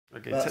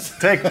Okay,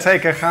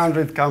 take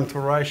 100, come to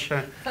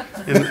Russia,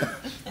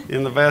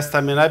 invest.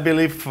 I mean, I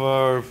believe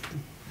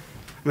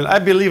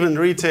in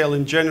retail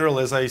in general,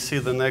 as I see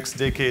the next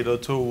decade or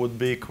two would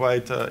be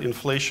quite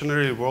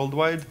inflationary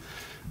worldwide.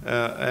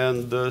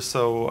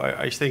 So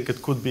I think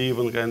it could be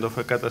even kind of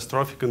a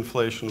catastrophic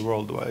inflation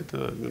worldwide.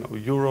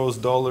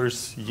 Euros,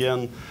 dollars,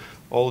 yen,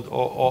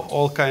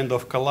 all kind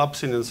of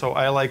collapsing. And so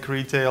I like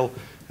retail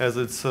as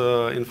its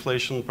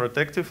inflation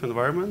protective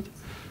environment.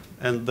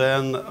 And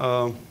then,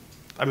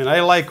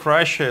 I like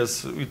Russia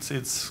as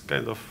it's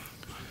kind of,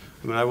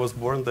 I was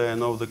born there, I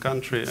know the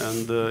country,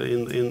 and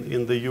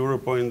in the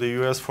Europe or in the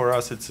US, for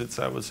us, it's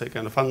I would say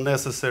kind of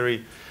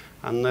unnecessary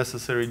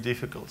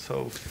difficult.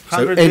 So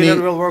 100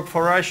 million will work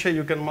for Russia.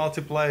 You can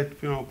multiply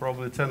it,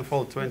 probably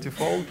 10-fold,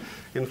 20-fold,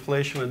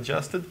 inflation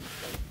adjusted,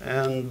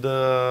 and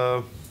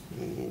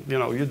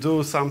you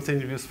do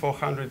something with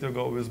 400, you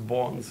go with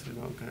bonds,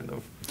 kind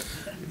of.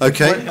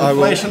 Okay,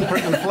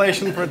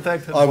 inflation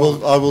protected. I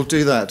will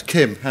do that.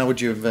 Kim, how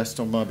would you invest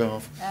on my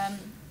behalf?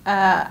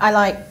 I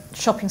like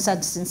shopping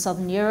centres in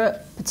Southern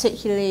Europe,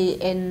 particularly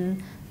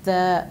in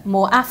the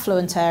more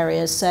affluent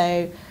areas.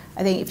 So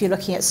I think if you're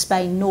looking at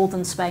Spain,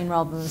 northern Spain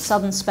rather than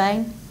southern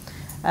Spain.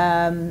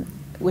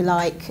 We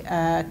like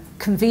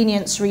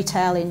convenience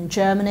retail in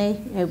Germany,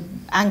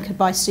 anchored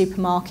by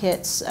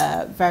supermarkets,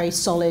 very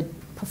solid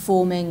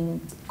performing,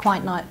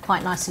 quite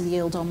nice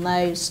yield on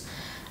those.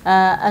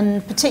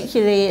 And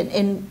particularly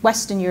in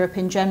Western Europe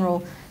in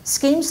general,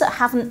 schemes that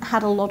haven't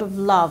had a lot of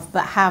love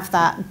but have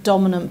that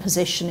dominant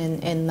position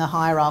in the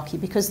hierarchy,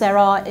 because there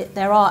are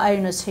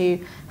owners who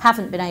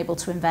haven't been able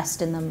to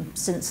invest in them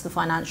since the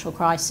financial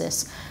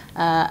crisis,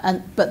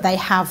 but they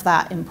have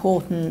that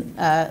important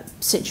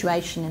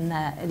situation in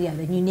their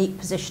the unique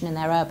position in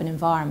their urban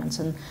environment,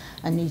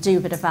 and you do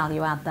a bit of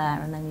value add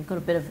there, and then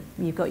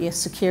you've got your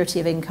security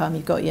of income,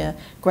 you've got your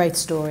growth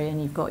story,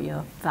 and you've got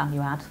your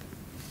value add.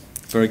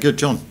 Very good,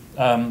 John.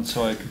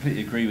 So I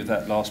completely agree with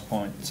that last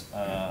point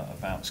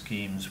about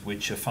schemes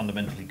which are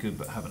fundamentally good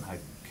but haven't had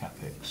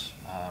capex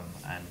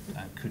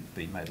and could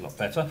be made a lot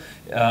better.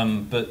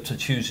 But to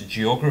choose a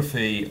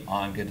geography,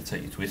 I'm going to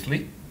take you to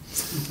Italy.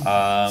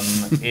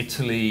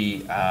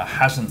 Italy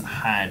hasn't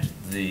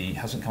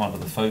come under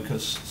the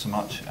focus so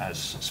much as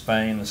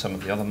Spain and some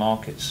of the other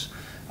markets.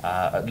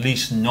 At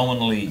least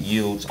nominally,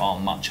 yields are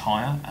much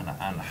higher and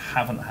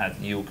haven't had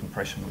yield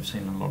compression we've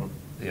seen in a lot of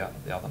the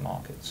other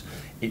markets.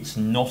 It's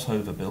not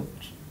overbuilt.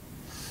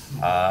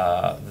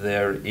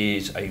 There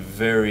is a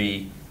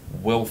very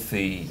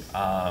wealthy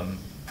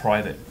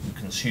private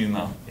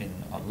consumer in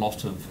a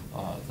lot of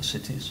the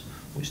cities,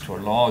 which to a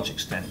large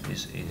extent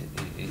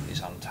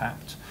is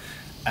untapped.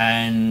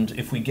 And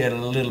if we get a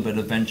little bit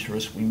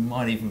adventurous, we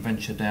might even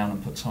venture down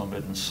and put some of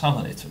it in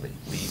southern Italy,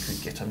 where you could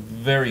get a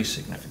very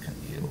significant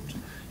yield.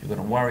 You're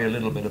going to worry a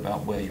little bit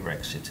about where your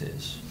exit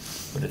is.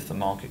 But if the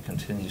market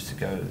continues to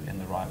go in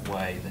the right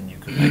way, then you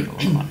could make a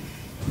lot of money.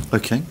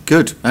 Okay,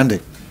 good. Andy?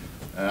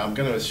 I'm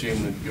going to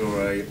assume that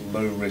you're a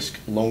low-risk,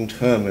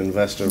 long-term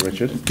investor,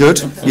 Richard.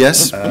 Good,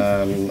 yes.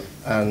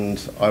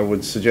 And I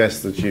would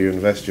suggest that you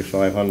invest your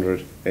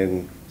 500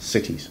 in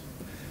cities.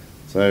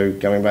 So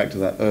going back to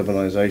that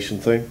urbanisation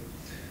thing,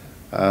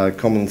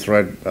 common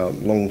thread,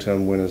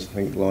 long-term winners, I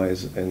think,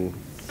 lies in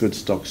good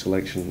stock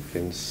selection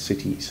in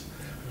cities.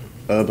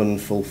 Urban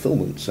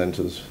fulfillment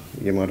centres,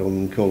 you might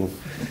all call them.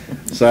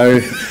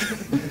 So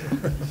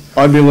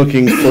I'd be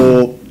looking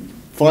for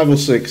 5 or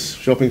 6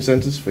 shopping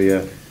centres for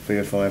your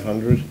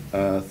 500,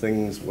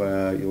 things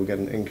where you'll get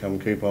an income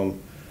coupon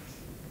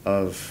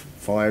of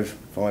 5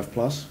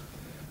 plus.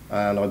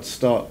 And I'd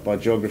start by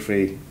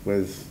geography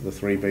with the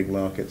 3 big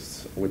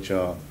markets, which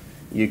are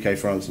UK,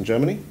 France and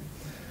Germany.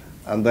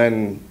 And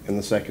then in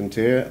the second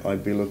tier,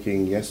 I'd be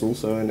looking, yes,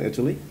 also in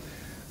Italy,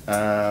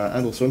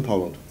 and also in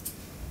Poland.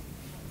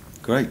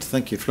 Great,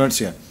 thank you.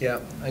 Florencio?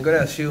 Yeah, I'm going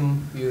to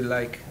assume you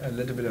like a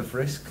little bit of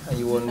risk and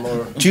you want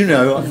more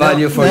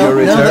value for your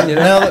return.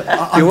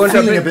 I'm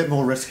feeling a bit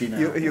more risky now.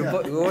 You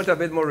want a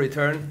bit more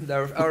return.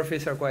 Our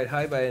fees are quite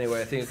high, but anyway,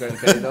 I think you can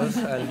pay those.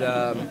 And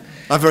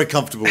I'm very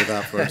comfortable with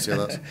that,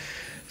 Florencio.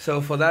 So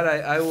for that,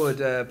 I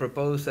would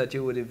propose that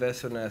you would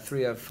invest on a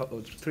 3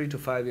 to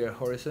 5 year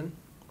horizon.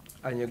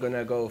 And you're going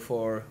to go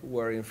for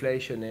where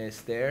inflation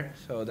is there.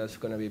 So that's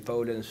going to be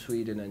Poland,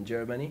 Sweden, and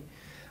Germany.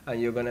 And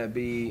you're going to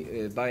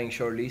be buying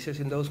short leases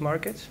in those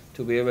markets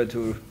to be able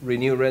to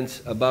renew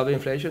rents above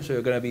inflation. So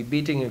you're going to be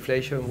beating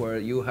inflation where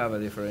you have a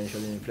differential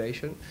in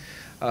inflation.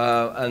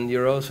 And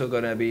you're also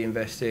going to be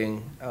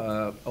investing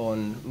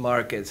on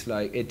markets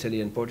like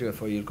Italy and Portugal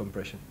for yield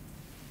compression.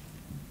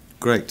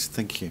 Great,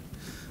 thank you.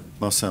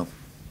 Marcel?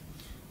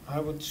 I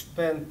would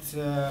spend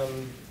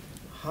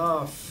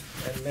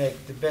half and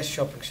make the best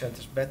shopping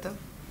centers better,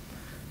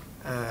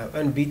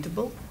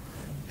 unbeatable.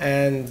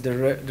 And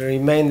the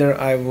remainder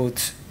I would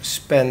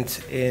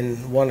spend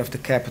in one of the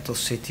capital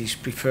cities,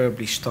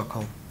 preferably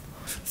Stockholm.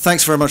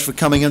 Thanks very much for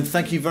coming, and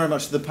thank you very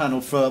much to the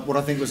panel for what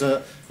I think was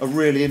a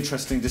really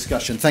interesting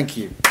discussion. Thank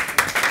you.